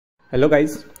Hello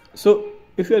guys, so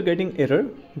if you are getting error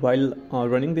while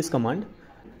running this command,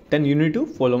 then you need to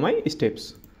follow my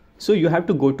steps. So you have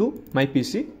to go to my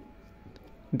PC,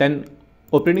 then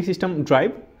operating system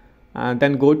drive,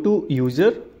 then go to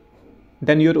user,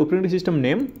 then your operating system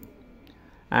name,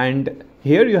 and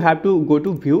here you have to go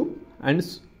to view and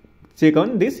check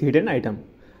on this hidden item.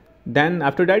 Then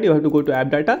after that you have to go to app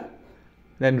data,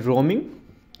 then roaming,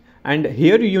 and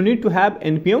here you need to have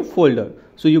npm folder.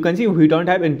 So you can see we don't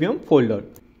have npm folder,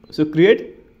 so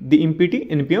create the empty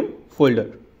npm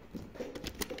folder.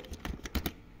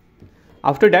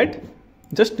 After that,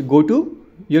 just go to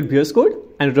your VS Code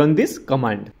and run this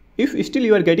command. If still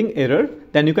you are getting error,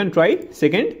 then you can try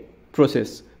second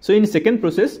process. So in second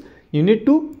process you need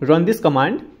to run this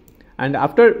command, and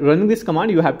after running this command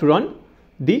you have to run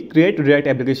the create react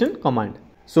application command.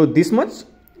 So this much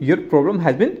your problem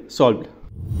has been solved.